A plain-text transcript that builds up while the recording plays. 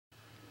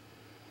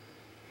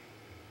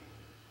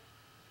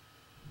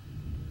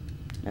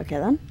Okay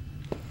then.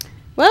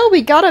 Well,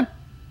 we got a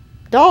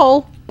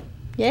doll.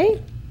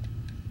 Yay.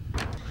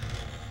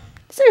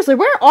 Seriously,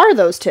 where are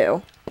those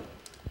two?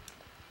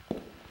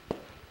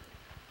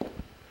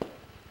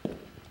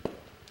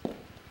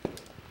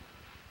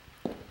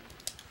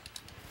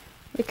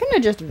 They couldn't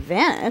have just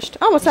vanished.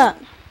 Oh, what's that?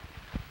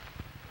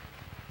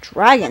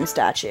 Dragon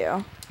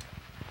statue.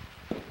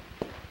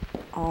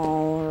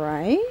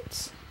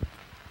 Alright.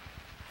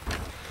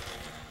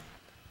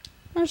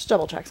 I'll just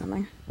double check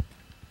something.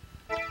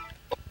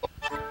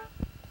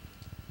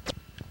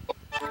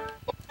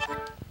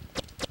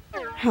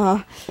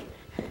 Huh.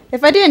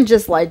 If I didn't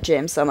just like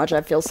James so much,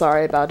 I'd feel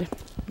sorry about,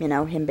 you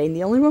know, him being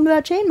the only one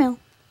without chainmail.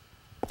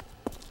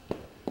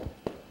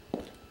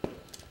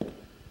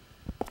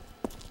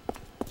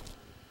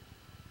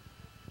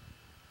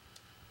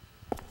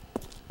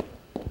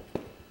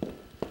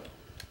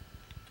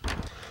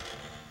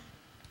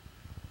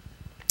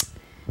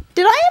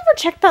 Did I ever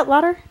check that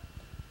ladder?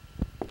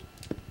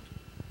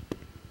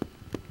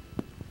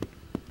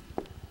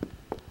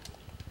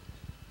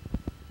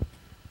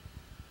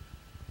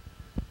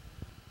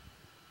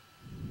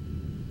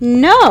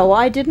 No,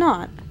 I did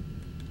not.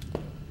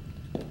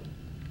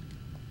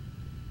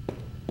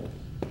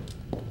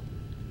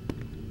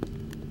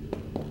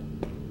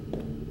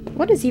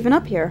 What is even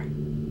up here?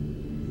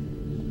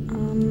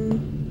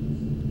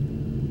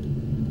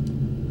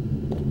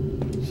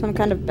 Some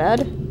kind of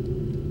bed?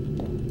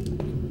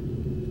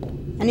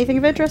 Anything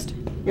of interest?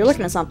 You're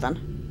looking at something.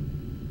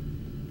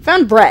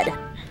 Found bread.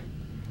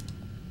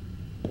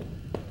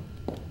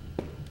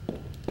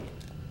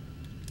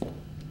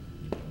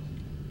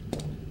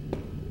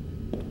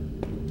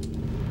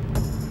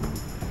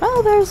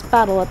 Well, there's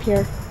battle up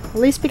here. At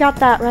least we got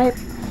that, right?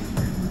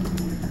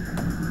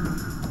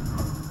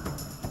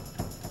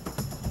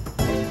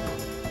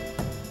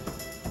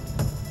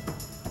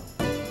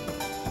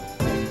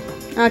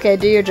 Okay,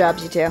 do your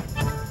jobs, you two.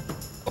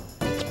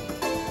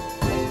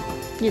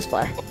 Use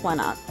flare. Why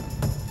not?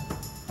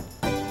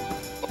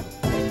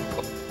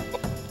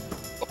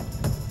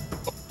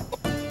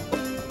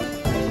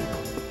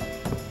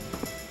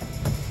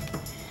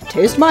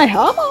 Taste my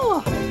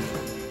hammer!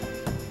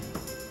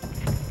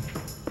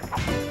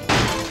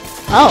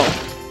 Oh.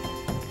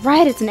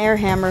 Right, it's an air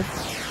hammer.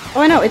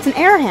 Oh, I know, it's an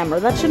air hammer.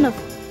 That shouldn't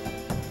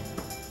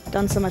have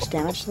done so much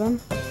damage to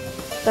them.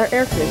 They're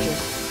air creatures.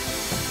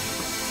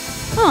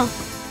 Huh.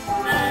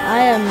 I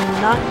am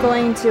not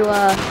going to,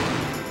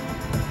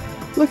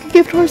 look a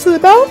gift horse in the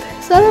mouth?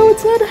 Is that how it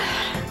said?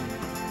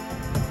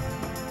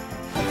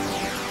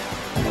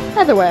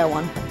 Either way, I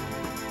won.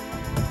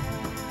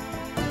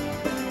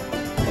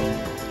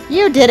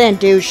 You didn't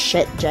do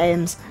shit,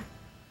 James.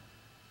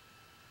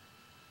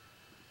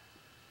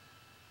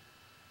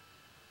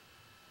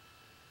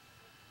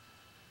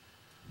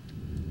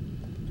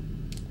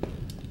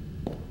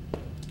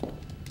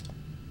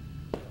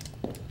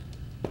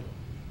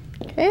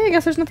 Okay, I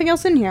guess there's nothing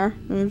else in here.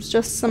 There's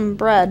just some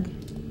bread.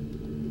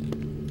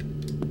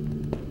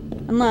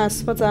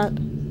 Unless, what's that?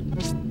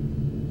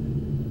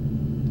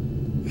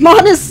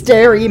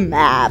 Monastery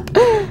map!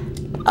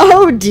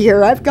 Oh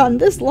dear, I've gone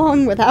this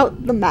long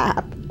without the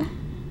map.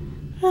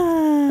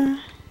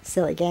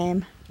 Silly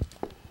game.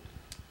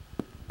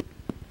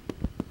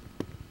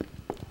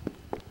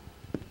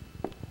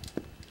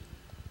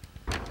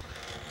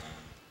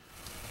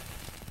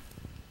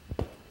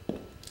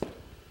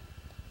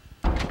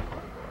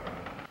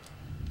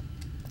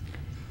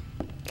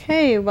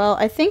 Okay, well,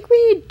 I think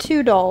we need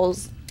 2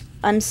 dolls.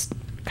 I'm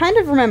kind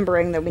of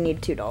remembering that we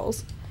need 2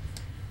 dolls.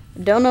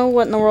 Don't know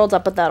what in the world's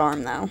up with that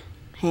arm, though.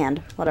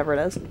 Hand, whatever it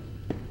is.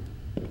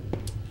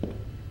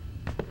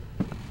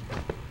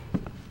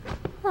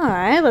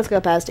 Alright, let's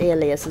go past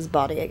Alias's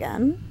body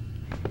again.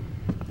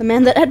 The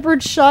man that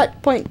Edward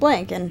shot point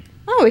blank, and...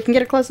 oh, we can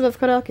get a close-up of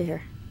Koudelka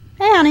here.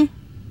 Hey, honey.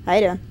 How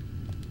you doing?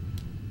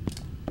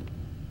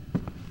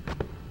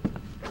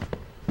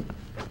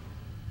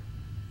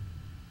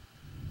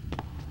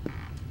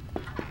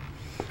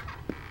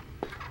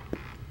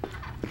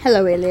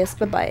 Hello, Alias.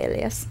 Bye-bye,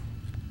 Alias.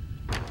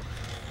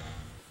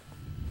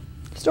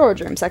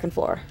 Storage room, 2nd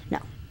floor. No.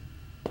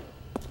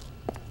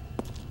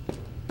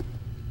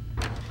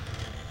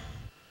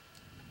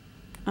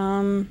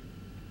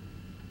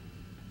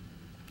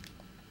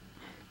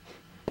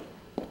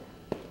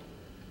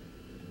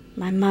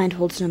 My mind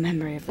holds no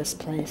memory of this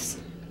place.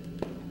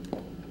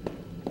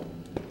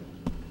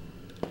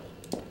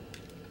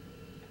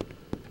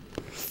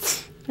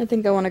 I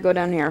think I want to go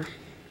down here.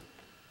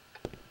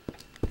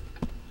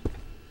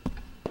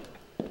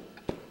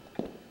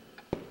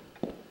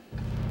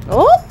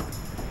 Oh!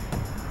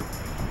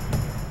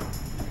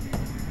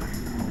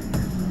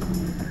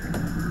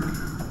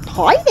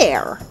 Hi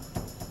there!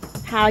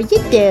 How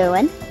you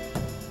doing?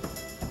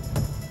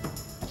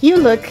 You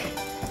look...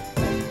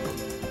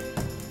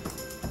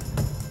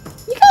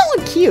 you kinda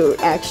look cute,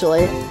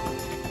 actually.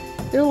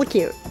 You look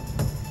cute.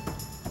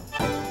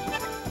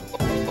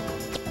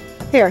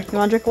 Here, you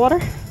wanna drink water?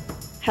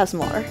 Have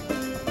some water.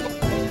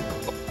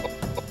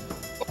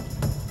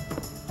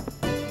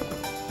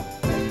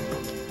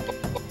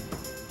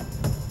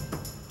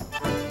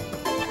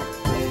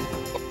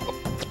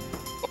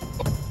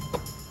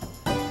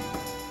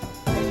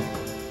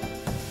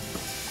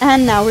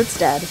 And now it's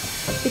dead.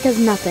 Because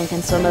nothing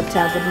can stand up to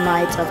the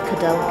might of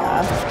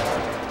Koudelka.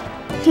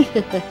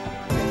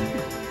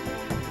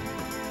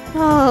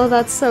 Oh,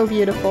 that's so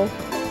beautiful.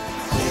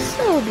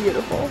 So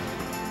beautiful.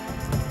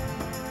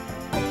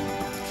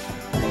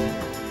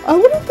 I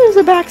wonder if there's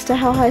a back to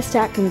how high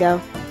stat can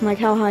go. Like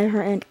how high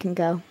her int can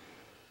go.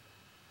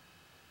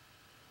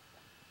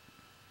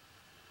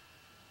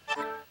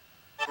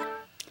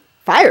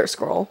 Fire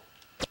scroll?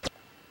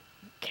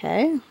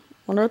 Okay.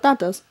 Wonder what that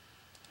does.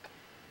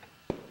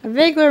 I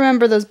vaguely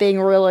remember those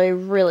being really,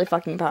 really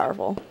fucking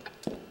powerful.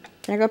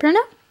 Can I go up here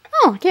now?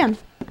 Oh, I can.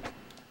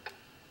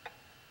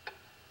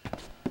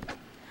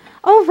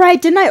 Oh,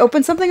 right. Didn't I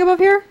open something above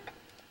here?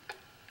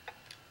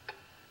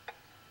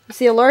 You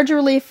see a large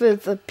relief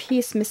with a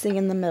piece missing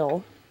in the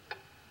middle.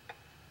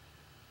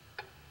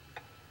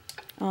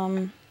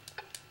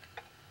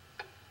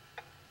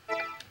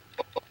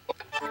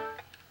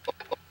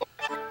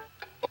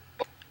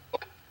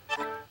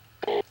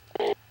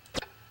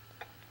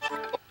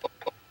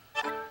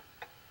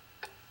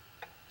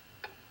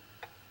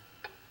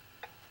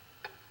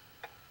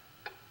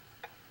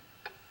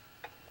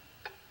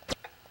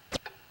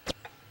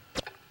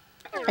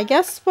 I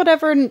guess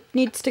whatever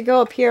needs to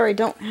go up here I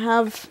don't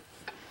have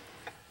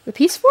the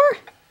piece for?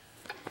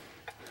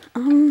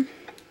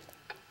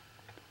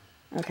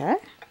 Okay.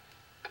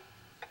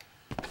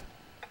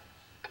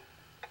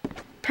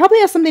 Probably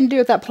has something to do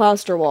with that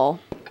plaster wall.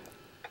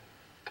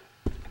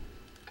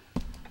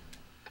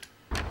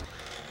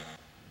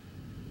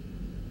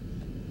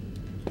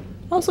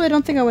 Also, I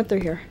don't think I went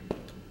through here.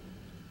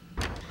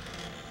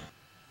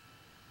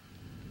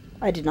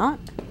 I did not.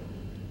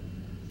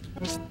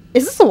 Is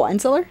this a wine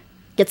cellar?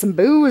 Get some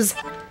booze.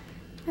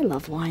 I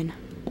love wine.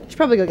 Should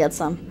probably go get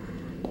some.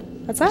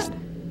 What's that?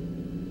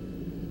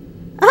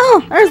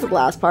 Oh, there's the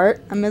glass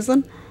part I'm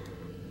missing.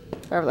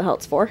 Whatever the hell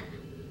it's for.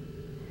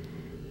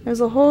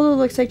 There's a hole that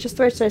looks like just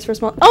the right size for a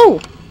small...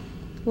 Oh!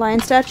 Lion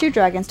statue,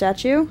 dragon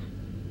statue.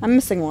 I'm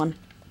missing one.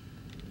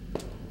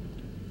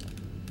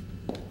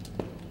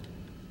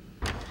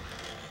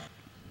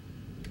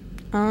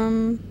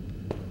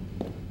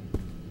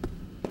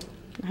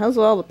 How's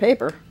all the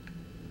paper?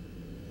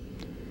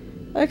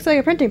 Looks like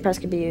a printing press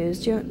could be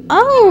used.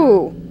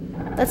 Oh!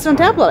 That's stone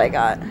tablet I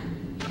got.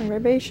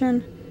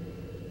 Vibration.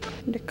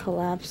 To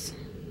collapse.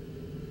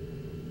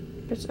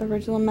 It's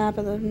original map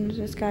of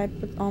the sky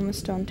on the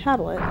stone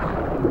tablet.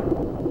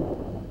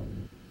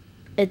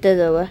 It did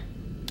a...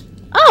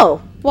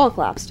 Oh! Wall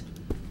collapsed.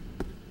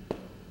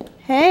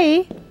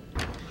 Hey!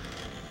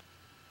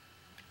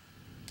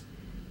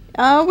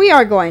 We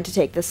are going to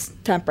take this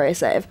temporary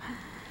save.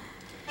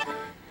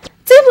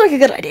 Seems like a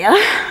good idea.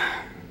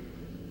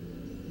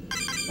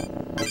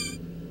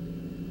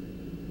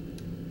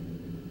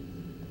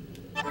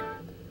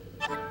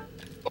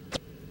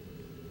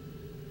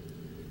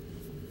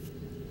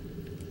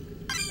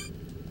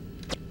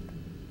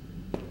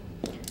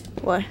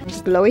 What?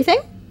 Glowy thing?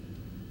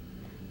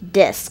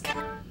 Disc.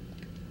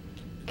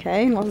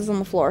 Okay, and what is on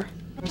the floor?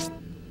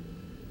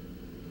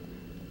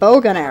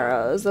 Bowgun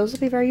arrows. Those will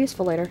be very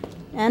useful later.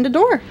 And a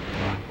door.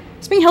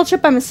 It's being held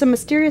shut by some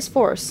mysterious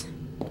force.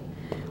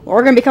 Well,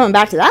 we're going to be coming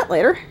back to that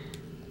later.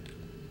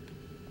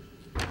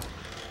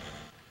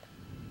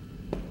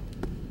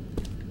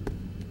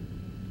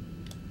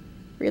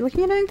 Are you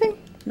looking at anything?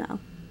 No.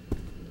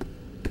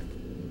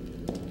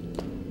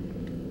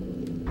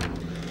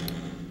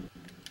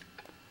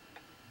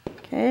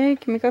 Okay,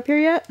 can we go up here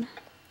yet?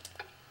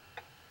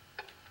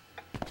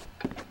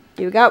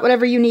 You got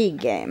whatever you need,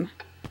 game.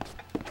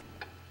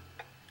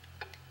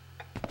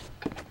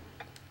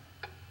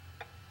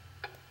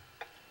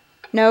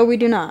 No, we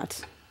do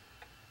not.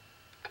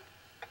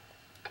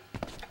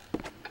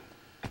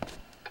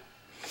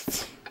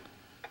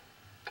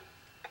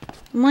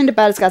 I'm willing to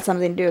bet it's got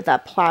something to do with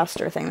that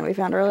plaster thing that we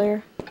found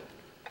earlier.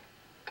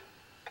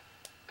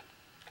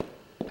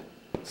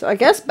 So I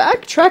guess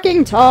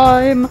backtracking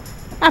time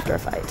after a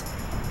fight.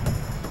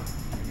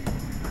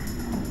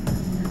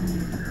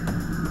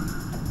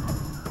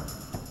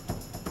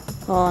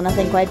 Oh,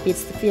 nothing quite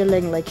beats the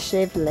feeling like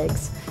shaved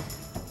legs.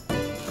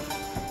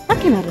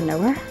 That came out of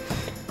nowhere.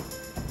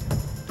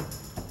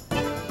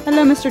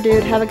 Hello, Mr.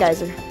 Dude. Have a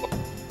geyser.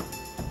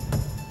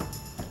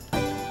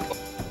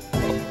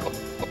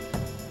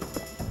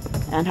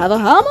 And have a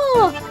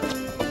hammer!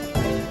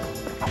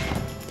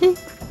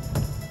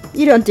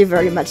 You don't do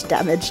very much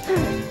damage.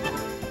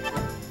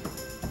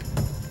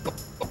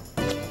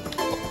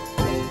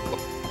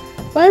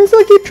 Might as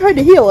well keep trying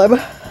to heal him.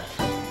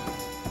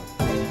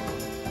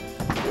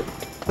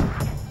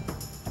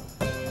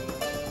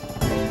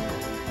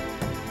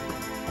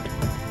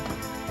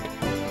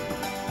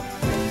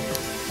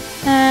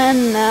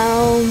 And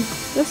now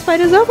this fight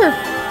is over.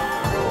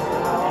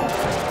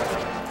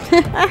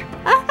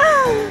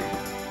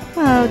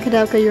 Oh,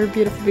 Koudelka, you're a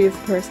beautiful,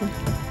 beautiful person.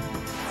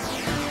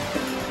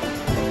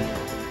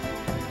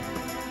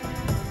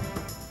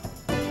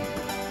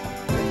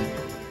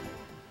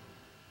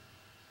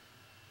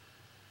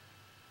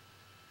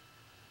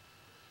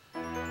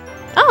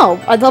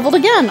 Oh, I leveled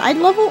again. I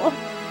level...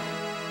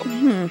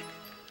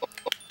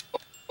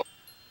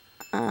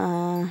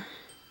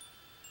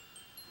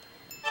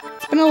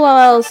 a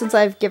while since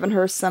I've given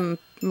her some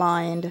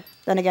mind.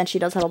 Then again, she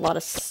does have a lot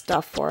of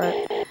stuff for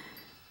it.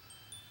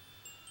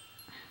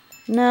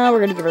 No, we're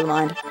gonna give her the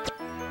mind.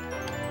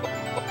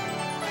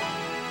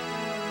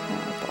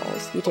 Oh,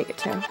 balls. You take it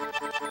too.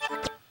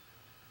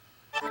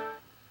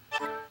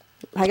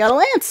 I got a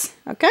lance!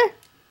 Okay.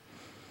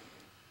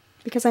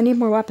 Because I need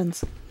more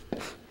weapons.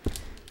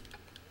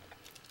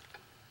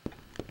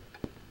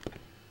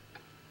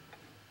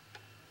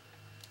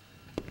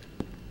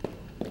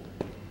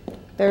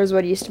 There's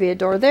what used to be a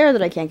door there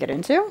that I can't get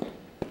into.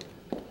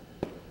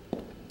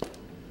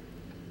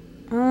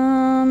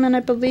 And I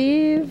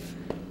believe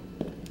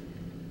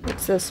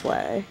it's this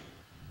way.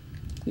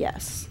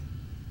 Yes.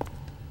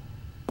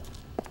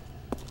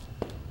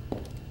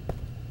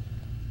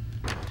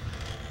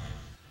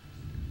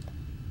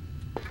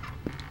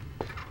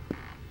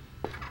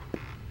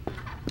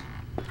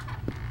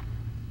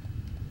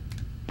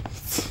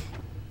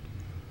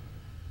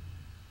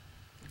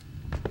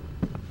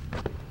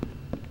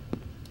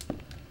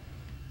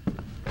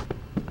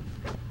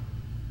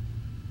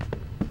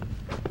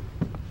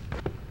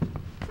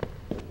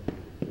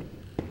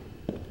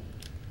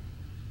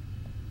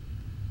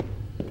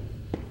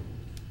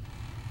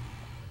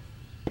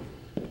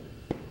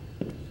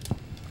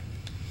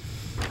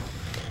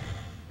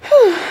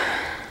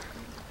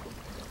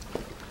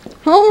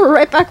 Well, we're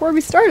right back where we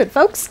started,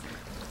 folks.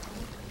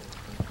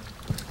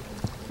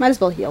 Might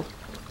as well heal.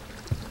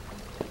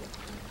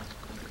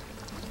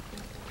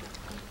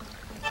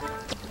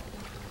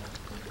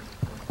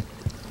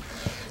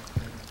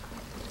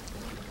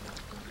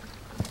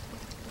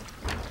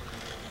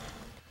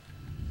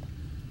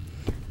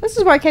 This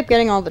is where I kept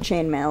getting all the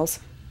chainmails.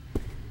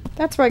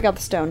 That's where I got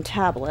the stone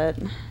tablet.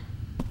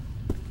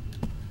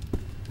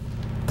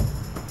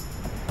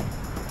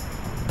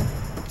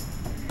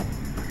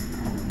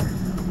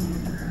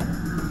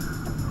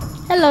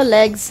 Hello,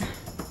 legs.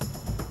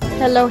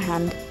 Hello,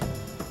 hand.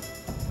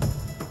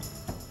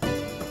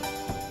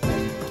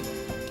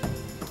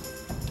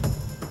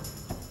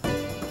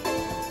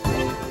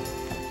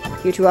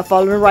 You two have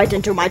fallen right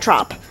into my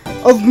trap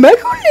of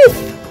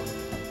megalith.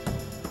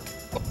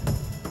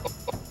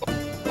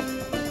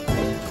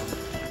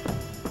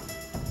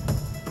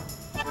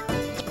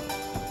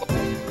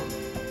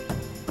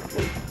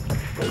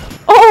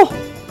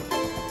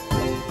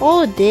 Oh!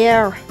 Oh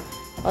dear.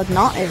 I was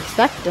not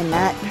expecting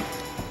that.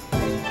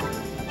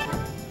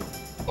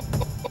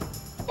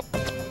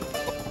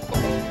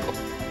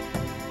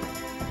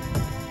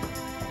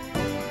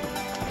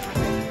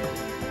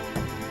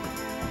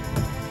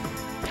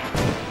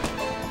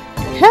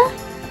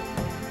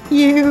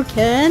 You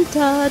can't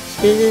touch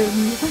him.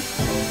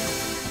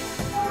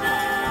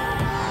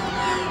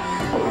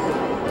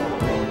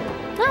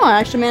 Oh, I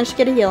actually managed to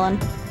get a healing.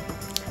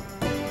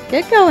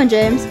 Get going,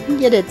 James.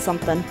 You did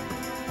something.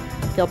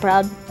 Feel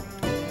proud?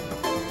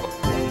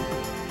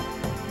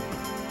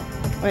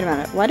 Wait a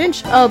minute. Why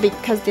didn't you? Oh,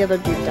 because the other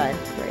dude died.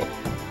 Great.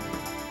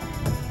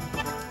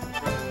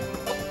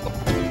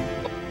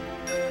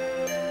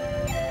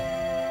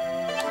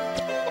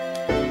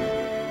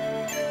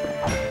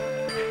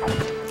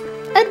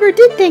 Edward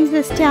did things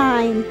this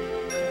time!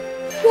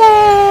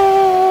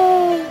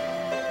 Yay!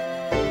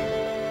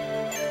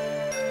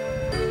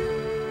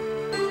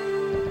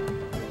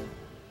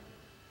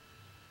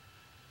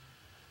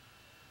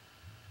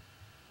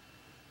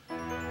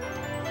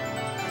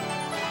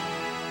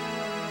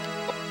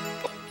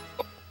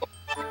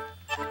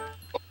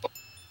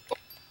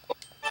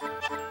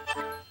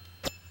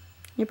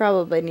 You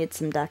probably need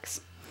some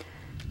dex.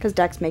 Because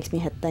dex makes me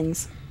hit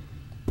things.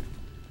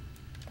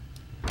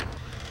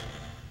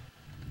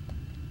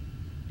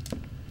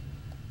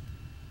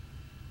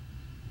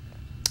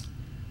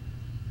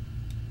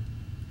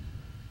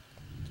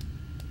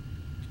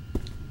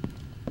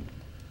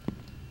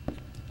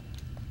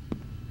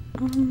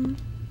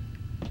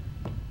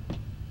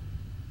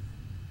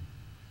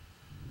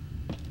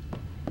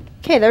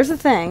 Okay, there's the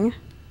thing.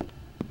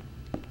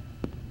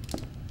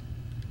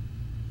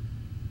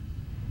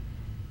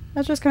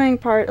 That's just coming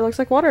apart. It looks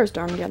like water is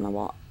starting to get in the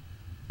wall.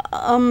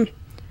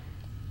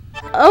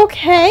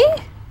 Okay.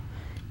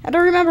 I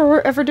don't remember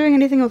ever doing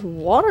anything with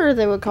water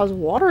that would cause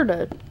water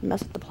to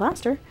mess with the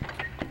plaster.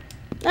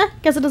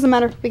 Guess it doesn't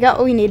matter. We got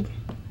what we need.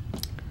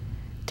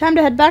 Time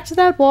to head back to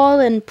that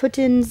wall and put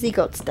in the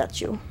goat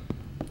statue.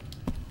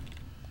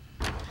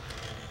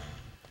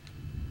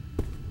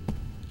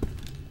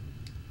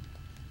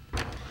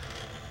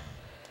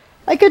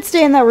 I could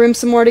stay in that room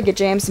some more to get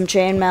James some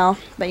chainmail,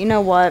 but you know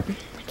what?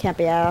 I can't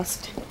be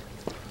asked.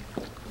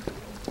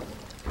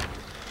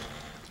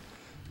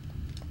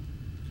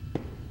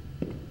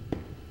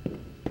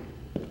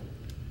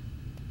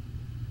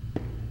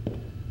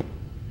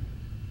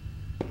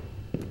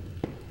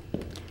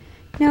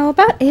 Now,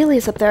 about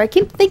Alias up there, I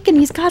keep thinking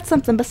he's got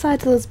something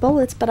besides those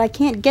bullets, but I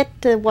can't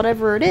get to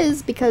whatever it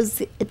is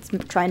because it's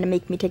trying to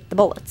make me take the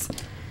bullets.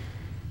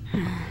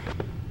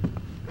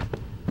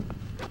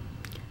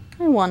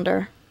 I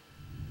wonder.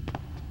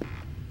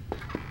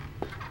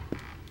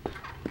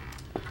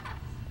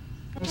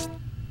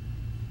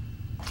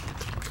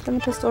 dropping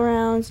the pistol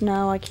rounds?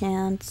 No, I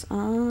can't.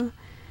 I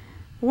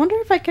wonder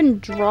if I can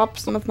drop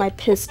some of my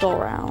pistol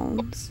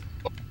rounds.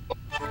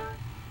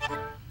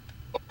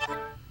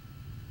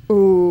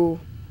 Ooh.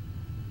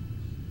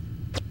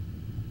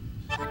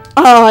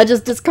 Oh, I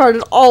just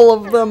discarded all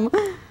of them.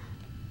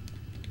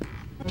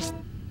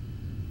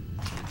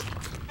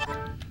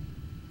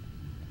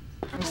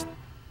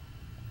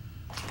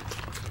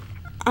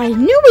 I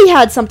knew we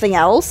had something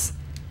else.